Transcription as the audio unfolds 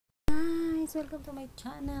guys, welcome to my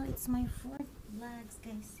channel. It's my fourth vlogs,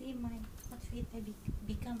 guys. See my outfit. I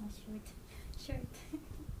become a shirt.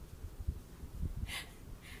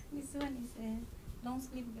 This one is a long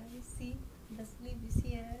sleeve, guys. See, the sleeve is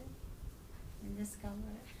here and this cover.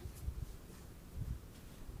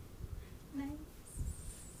 Nice.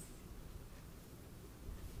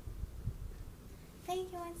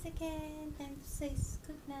 Thank you once again. Time to say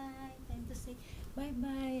good night. Time to say bye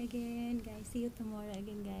bye again, guys. See you tomorrow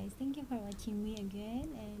again, guys. Thank you for watching me again,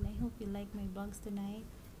 and I hope you like my vlogs tonight.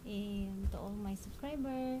 And to all my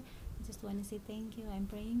subscribers, I just want to say thank you. I'm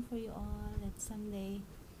praying for you all that someday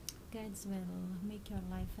God's will make your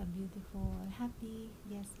life a beautiful, happy.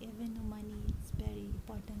 Yes, even no money, it's very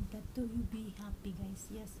important that to you be happy, guys.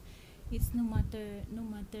 Yes, it's no matter no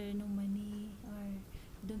money or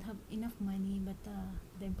you don't have enough money, but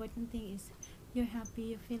the important thing is you're happy,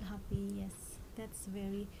 you feel happy. Yes, that's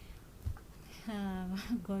very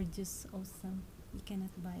gorgeous, awesome. You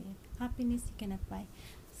cannot buy it. Happiness you cannot buy.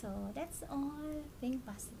 So that's all. Think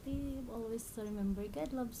positive. Always remember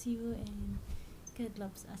God loves you and God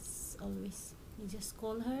loves us always. You just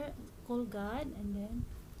call God, and then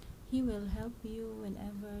He will help you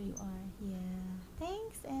whenever you are. Yeah.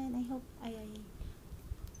 Thanks, and I hope mm,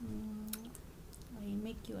 I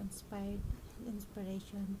make you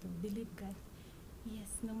inspiration to believe God. Yes,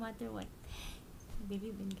 no matter what,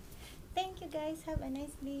 believe in God. Thank you, guys. Have a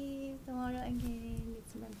nice day. Tomorrow again.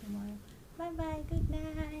 It's vlog tomorrow. Bye bye. Good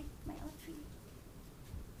night. My outfit.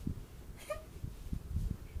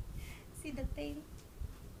 See the tail.